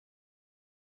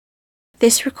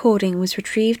This recording was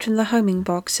retrieved from the homing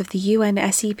box of the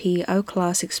UNSCP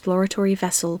O-class exploratory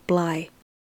vessel Bligh.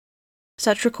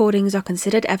 Such recordings are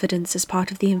considered evidence as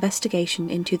part of the investigation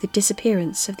into the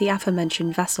disappearance of the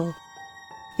aforementioned vessel.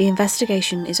 The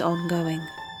investigation is ongoing.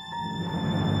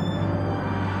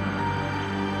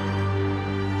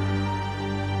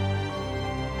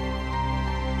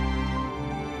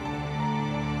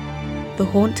 The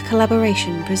Haunt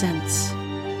Collaboration presents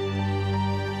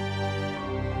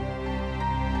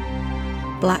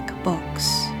Black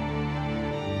Box.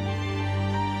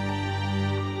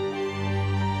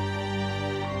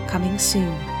 Coming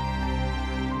soon.